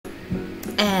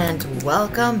And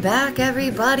welcome back,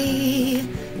 everybody!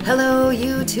 Hello,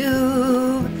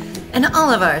 YouTube! And all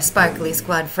of our Sparkly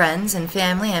Squad friends and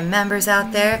family and members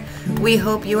out there, we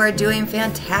hope you are doing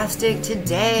fantastic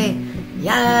today.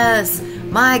 Yes!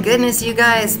 My goodness, you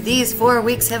guys, these 4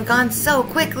 weeks have gone so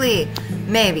quickly.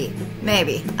 Maybe,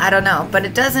 I don't know, but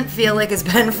it doesn't feel like it's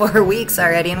been 4 weeks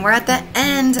already, and we're at the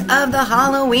end of the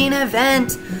Halloween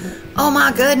event. Oh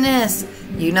my goodness!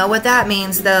 You know what that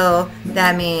means, though.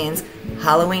 That means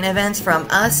Halloween events from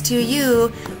us to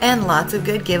you, and lots of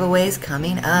good giveaways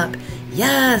coming up.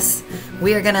 Yes!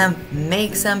 We are gonna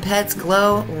make some pets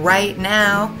glow right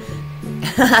now.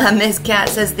 Miss Cat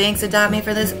says, thanks Adopt Me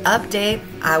for this update.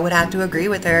 I would have to agree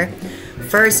with her.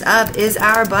 First up is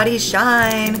our buddy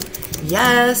Shine.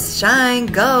 Yes, Shine,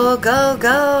 go, go,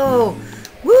 go!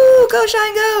 Woo, go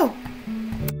Shine, go!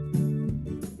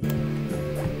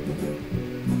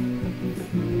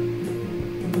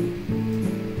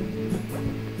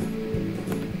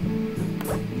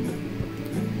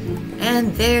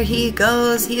 And there he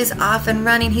goes. He is off and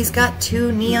running. He's got 2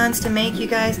 neons to make, you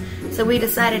guys. So we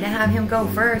decided to have him go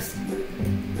first.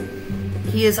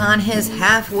 He is on his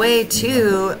halfway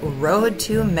to Road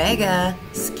to Mega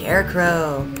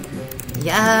Scarecrow.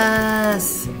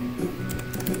 Yes.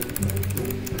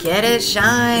 Get it,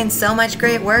 Shine. So much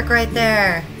great work right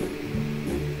there.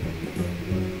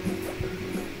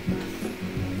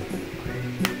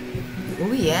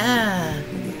 Oh yeah.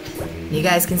 You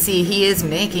guys can see he is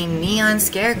making neon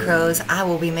scarecrows. I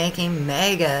will be making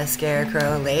Mega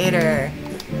Scarecrow later.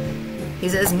 He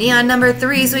says neon number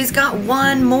 3, so he's got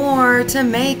 1 more to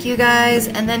make, you guys,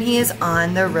 and then he is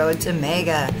on the road to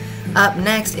Mega. Up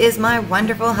next is my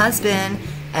wonderful husband,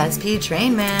 SP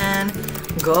Trainman.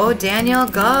 Go Daniel,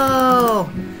 go!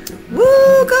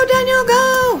 Woo! Go Daniel,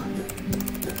 go!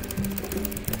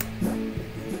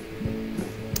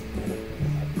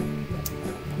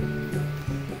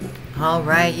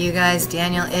 Alright, you guys,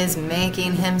 Daniel is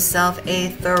making himself a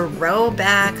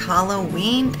throwback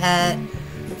Halloween pet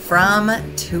from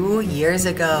 2 years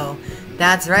ago.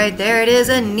 That's right, there it is,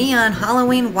 a neon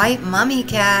Halloween white mummy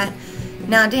cat.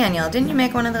 Now, Daniel, didn't you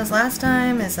make one of those last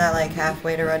time? Is that like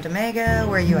halfway to Road to Mega?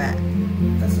 Where are you at?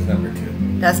 This is number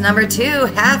 2. That's number 2,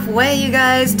 halfway, you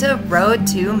guys, to Road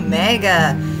to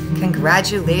Mega.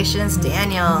 Congratulations,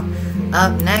 Daniel.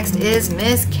 Up next is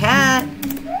Miss Cat.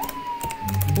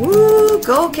 Woo!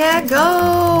 Go, cat,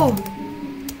 go!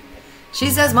 She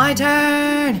says, my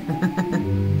turn!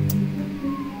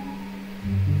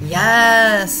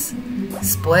 Yes!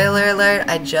 Spoiler alert,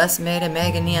 I just made a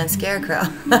Mega Neon Scarecrow.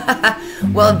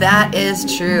 Well, that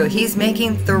is true. He's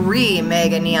making 3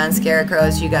 Mega Neon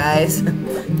Scarecrows, you guys.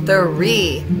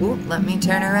 3. Ooh, let me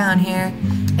turn around here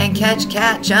and catch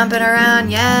Cat jumping around.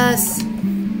 Yes!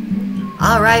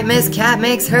 Alright, Miss Cat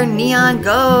makes her Neon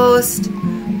Ghost.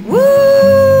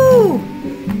 Woo!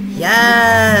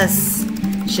 Yes!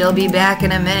 She'll be back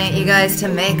in a minute, you guys, to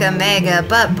make a Mega,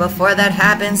 but before that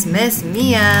happens, Miss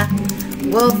Mia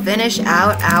will finish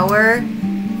out our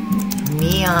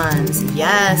neons.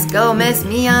 Yes, go Miss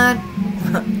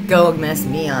Neon. Go Miss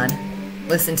Neon.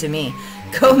 Listen to me.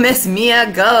 Go Miss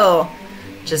Mia, go!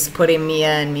 Just putting Mia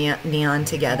and Neon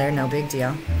together, no big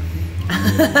deal.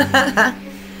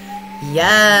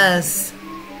 Yes!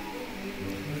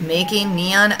 Making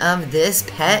neon of this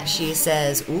pet, she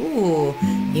says. Ooh,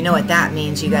 you know what that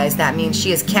means, you guys. That means she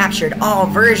has captured all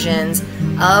versions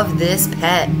of this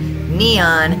pet.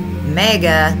 Neon,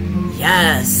 Mega,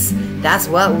 yes. That's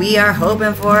what we are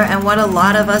hoping for and what a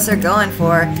lot of us are going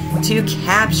for, to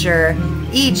capture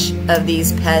each of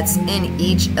these pets in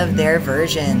each of their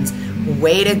versions.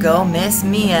 Way to go, Miss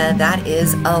Mia. That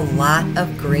is a lot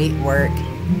of great work.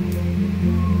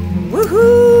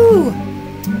 Woohoo!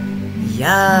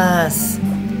 Yes!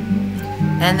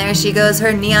 And there she goes,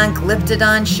 her neon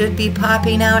Glyptodon should be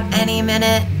popping out any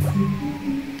minute.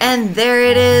 And there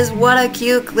it is, what a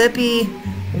cute Clippy.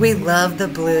 We love the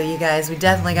blue, you guys. We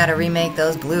definitely got to remake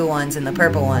those blue ones and the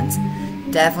purple ones.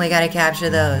 Definitely got to capture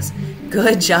those.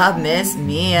 Good job, Miss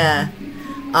Mia.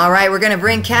 Alright, we're going to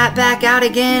bring Cat back out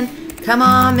again. Come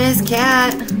on, Miss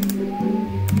Cat.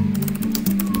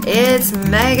 It's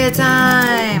Mega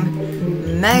time.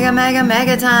 Mega, mega,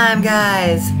 mega time,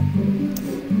 guys.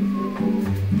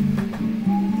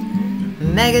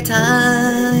 Mega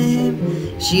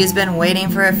time. She has been waiting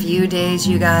for a few days,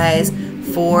 you guys,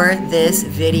 for this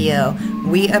video.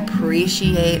 We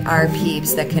appreciate our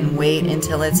peeps that can wait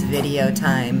until it's video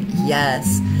time.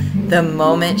 Yes. The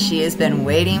moment she has been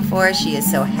waiting for. She is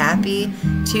so happy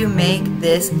to make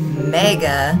this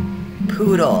Mega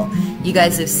Poodle. You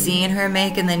guys have seen her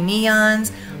making the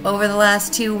neons over the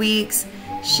last 2 weeks.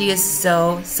 She is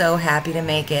so happy to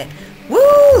make it. Woo!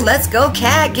 Woo! Let's go,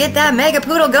 cat. Get that Mega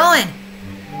Poodle going.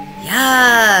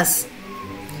 Yes.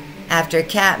 After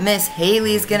cat, Miss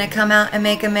Haley's gonna come out and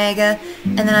make a Mega,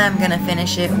 and then I'm gonna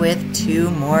finish it with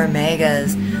 2 more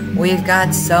Megas. We've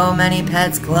got so many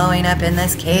pets glowing up in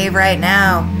this cave right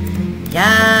now.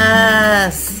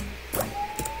 Yes.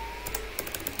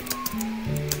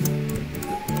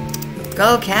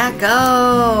 Go, cat,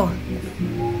 go.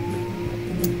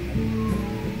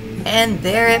 And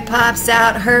there it pops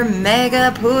out, her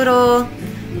Mega Poodle.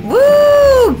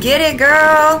 Woo! Get it,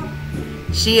 girl.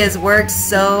 She has worked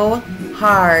so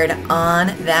hard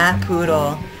on that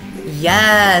poodle.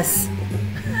 Yes.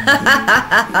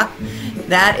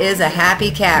 That is a happy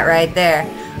cat right there.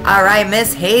 All right,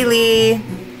 Miss Haley.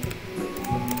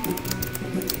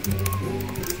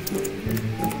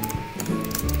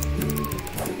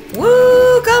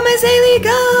 Woo! Go, Miss Haley,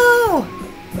 go!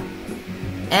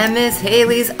 And Miss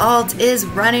Haley's alt is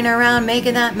running around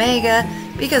making that Mega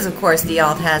because, of course, the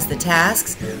alt has the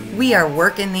tasks. We are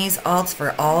working these alts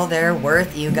for all they're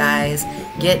worth, you guys.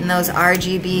 Getting those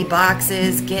RGB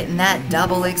boxes, getting that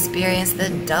double experience, the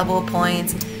double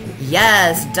points.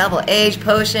 Yes, double age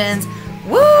potions.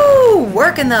 Woo!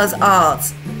 Working those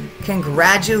alts.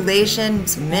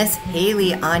 Congratulations, Miss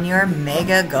Haley, on your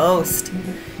Mega Ghost.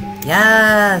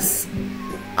 Yes.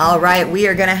 All right, we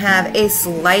are going to have a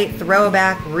slight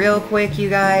throwback real quick, you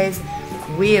guys.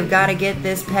 We have got to get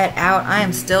this pet out. I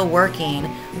am still working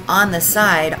on the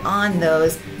side on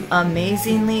those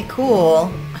amazingly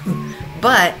cool,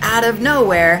 but out of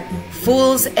nowhere,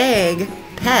 Fool's Egg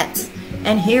pets.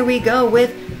 And here we go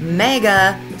with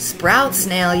Mega Sprout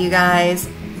Snail, you guys.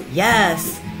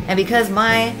 Yes. And because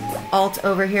my alt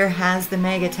over here has the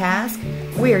Mega task,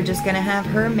 we are just going to have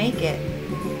her make it.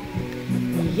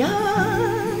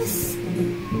 Yes.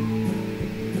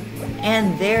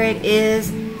 And there it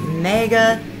is,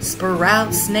 Mega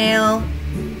Sprout Snail.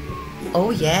 Oh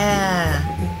yeah.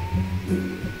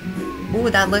 Ooh,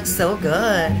 that looks so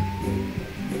good.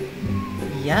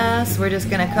 Yes, we're just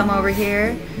gonna come over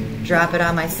here, drop it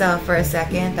on myself for a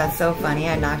second. That's so funny,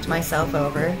 I knocked myself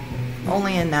over.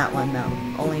 Only in that one though,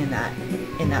 only in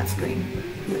that screen.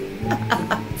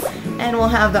 And we'll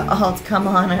have the alt come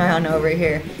on around over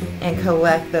here and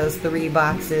collect those 3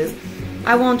 boxes.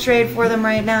 I won't trade for them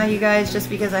right now, you guys, just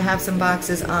because I have some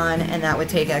boxes on and that would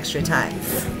take extra time.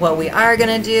 What we are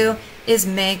gonna do is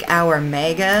make our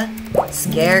Mega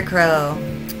Scarecrow.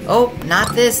 Oh,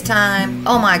 not this time.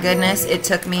 Oh my goodness, it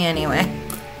took me anyway.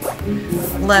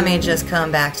 Let me just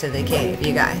come back to the cave,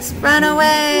 you guys. Run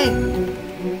away!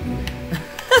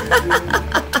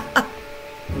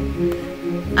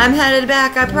 I'm headed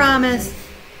back, I promise.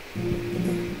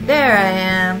 There I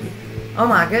am. Oh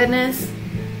my goodness.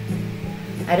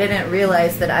 I didn't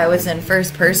realize that I was in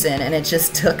first person and it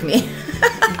just took me.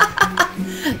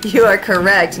 You are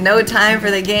correct. No time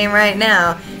for the game right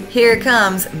now. Here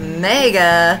comes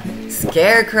Mega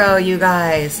Scarecrow, you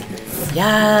guys.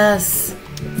 Yes.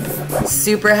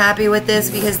 Super happy with this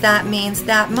because that means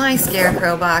that my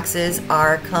Scarecrow boxes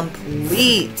are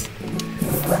complete.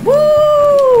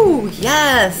 Woo!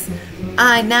 Yes!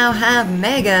 I now have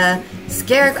Mega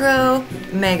Scarecrow,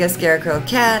 Mega Scarecrow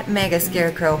Cat, Mega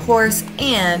Scarecrow Horse,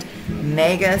 and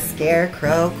Mega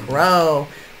Scarecrow Crow.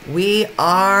 We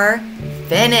are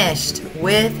finished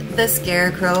with the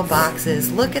Scarecrow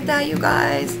boxes. Look at that, you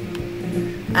guys.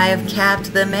 I have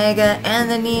capped the Mega and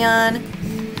the Neon,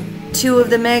 2 of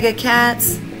the Mega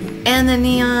Cats and the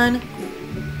Neon.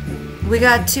 We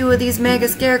got 2 of these Mega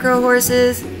Scarecrow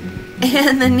Horses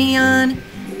and the Neon,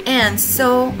 and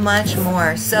so much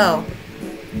more. So,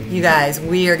 you guys,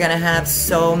 we are gonna have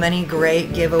so many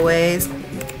great giveaways.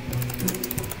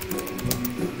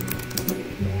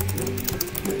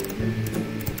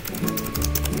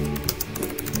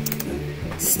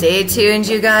 Stay tuned,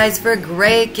 you guys, for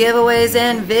great giveaways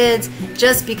and vids.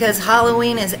 Just because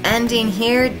Halloween is ending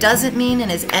here doesn't mean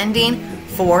it is ending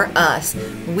for us.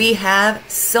 We have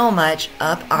so much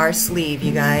up our sleeve,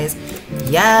 you guys.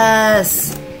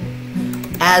 Yes!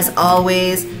 As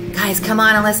always, guys, come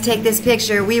on and let's take this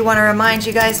picture. We want to remind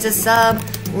you guys to sub,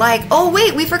 like. Oh,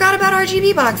 wait, we forgot about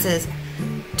RGB boxes.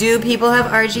 Do people have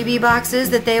RGB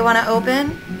boxes that they want to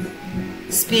open?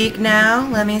 Speak now.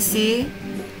 Let me see.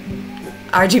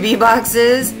 RGB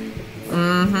boxes.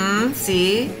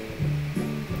 See?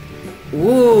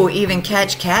 Ooh, even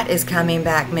Catch Cat is coming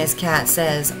back, Miss Cat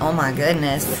says. Oh my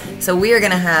goodness. So we are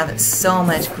going to have so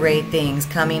much great things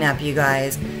coming up, you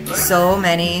guys. So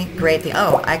many great things.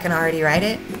 Oh, I can already write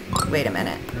it? Wait a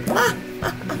minute.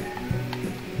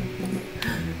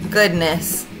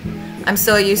 Goodness. I'm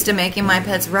so used to making my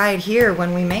pets ride here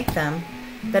when we make them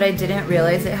that I didn't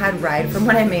realize it had ride from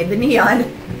when I made the Neon.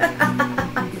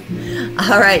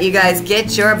 Alright, you guys,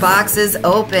 get your boxes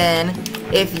open.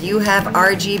 If you have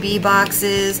RGB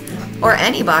boxes, or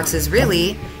any boxes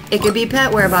really, it could be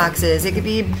petware boxes, it could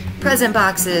be present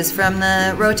boxes from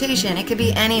the rotation, it could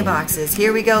be any boxes.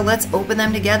 Here we go, let's open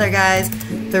them together, guys.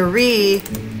 3,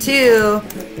 2,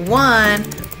 1,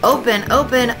 open,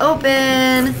 open,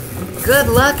 open. Good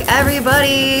luck,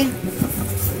 everybody.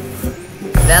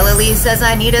 Bella Lee says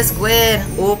I need a squid.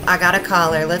 Oop, I got a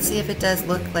collar. Let's see if it does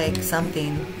look like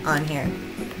something on here.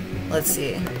 Let's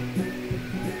see.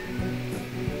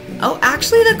 Oh,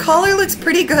 actually the collar looks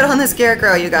pretty good on the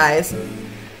Scarecrow, you guys.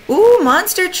 Ooh,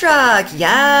 monster truck.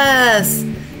 Yes.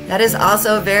 That is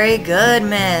also very good,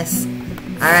 miss.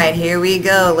 Alright, here we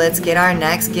go. Let's get our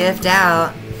next gift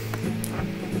out.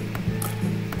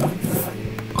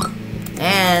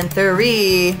 And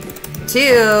 3,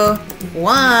 2,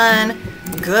 1.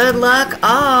 Good luck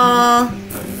all.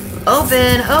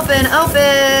 Open, open,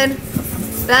 open.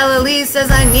 Bella Lee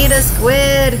says I need a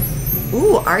squid.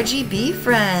 Ooh, RGB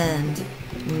friend.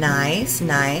 Nice,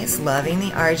 nice. Loving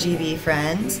the RGB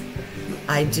friends.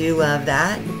 I do love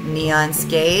that. Neon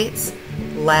skates.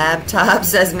 Laptop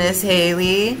says Miss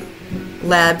Haley.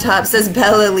 Laptop says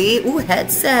Bella Lee. Ooh,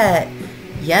 headset.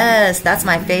 Yes, that's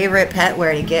my favorite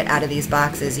petware to get out of these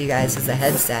boxes, you guys, is a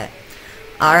headset.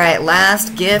 Alright,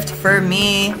 last gift for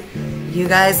me. You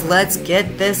guys, let's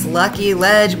get this lucky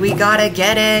ledge. We gotta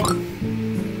get it.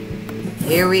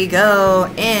 Here we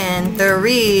go. In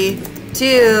 3,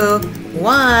 2,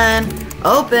 1.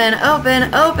 Open,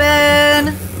 open,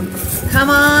 open. Come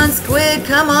on, squid,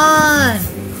 come on.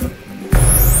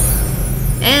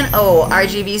 And, oh,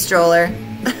 RGB stroller.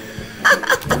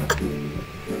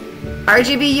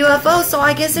 RGB UFO, so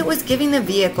I guess it was giving the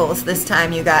vehicles this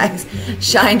time, you guys.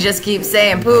 Shine just keeps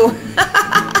saying poo.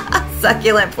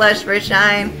 Succulent plush for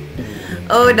Shine.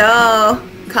 Oh no.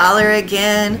 Collar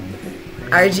again.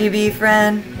 RGB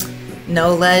friend.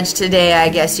 No ledge today, I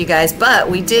guess, you guys. But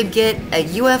we did get a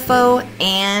UFO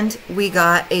and we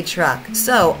got a truck.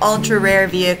 So, ultra rare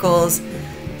vehicles,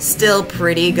 still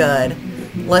pretty good.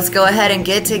 Let's go ahead and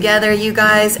get together, you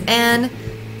guys, and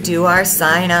do our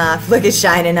sign off. Look at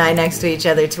Shine and I next to each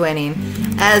other twinning.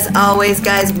 As always,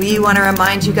 guys, we want to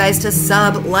remind you guys to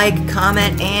sub, like,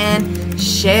 comment, and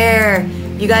share.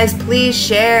 You guys, please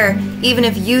share. Even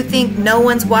if you think no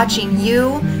one's watching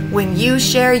you, when you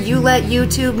share, you let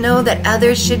YouTube know that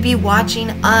others should be watching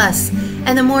us.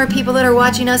 And the more people that are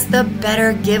watching us, the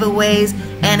better giveaways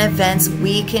and events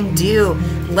we can do.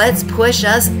 Let's push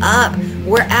us up.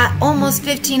 We're at almost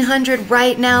 1,500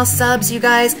 right now subs, you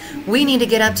guys. We need to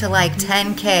get up to like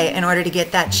 10K in order to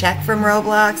get that check from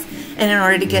Roblox and in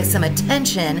order to get some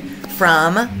attention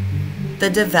from the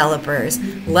developers.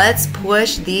 Let's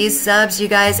push these subs, you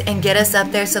guys, and get us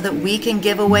up there so that we can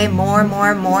give away more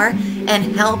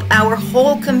and help our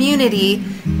whole community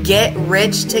get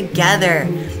rich together.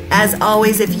 As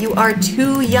always, if you are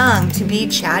too young to be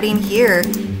chatting here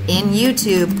in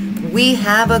YouTube, we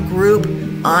have a group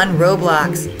on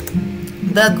Roblox.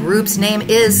 The group's name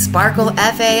is Sparkle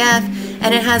FAF,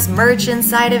 and it has merch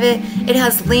inside of it. It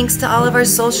has links to all of our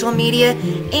social media,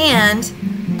 and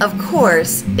of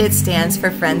course, it stands for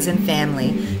friends and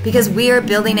family, because we are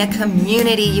building a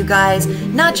community, you guys,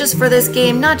 not just for this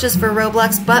game, not just for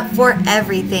Roblox, but for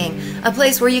everything. A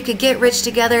place where you could get rich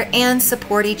together and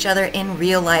support each other in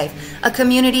real life. A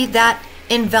community that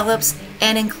envelops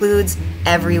and includes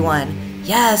everyone.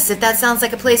 Yes, if that sounds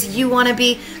like a place you want to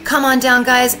be, come on down,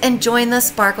 guys, and join the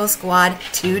Sparkle Squad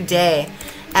today.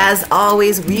 As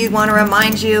always, we want to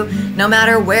remind you, no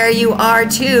matter where you are,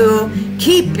 to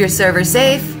keep your server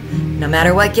safe. No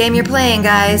matter what game you're playing,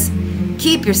 guys,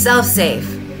 keep yourself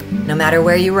safe, no matter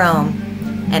where you roam.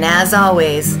 And as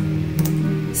always,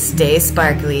 stay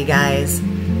sparkly, guys.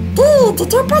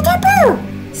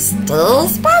 Stay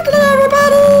sparkly,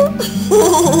 everybody.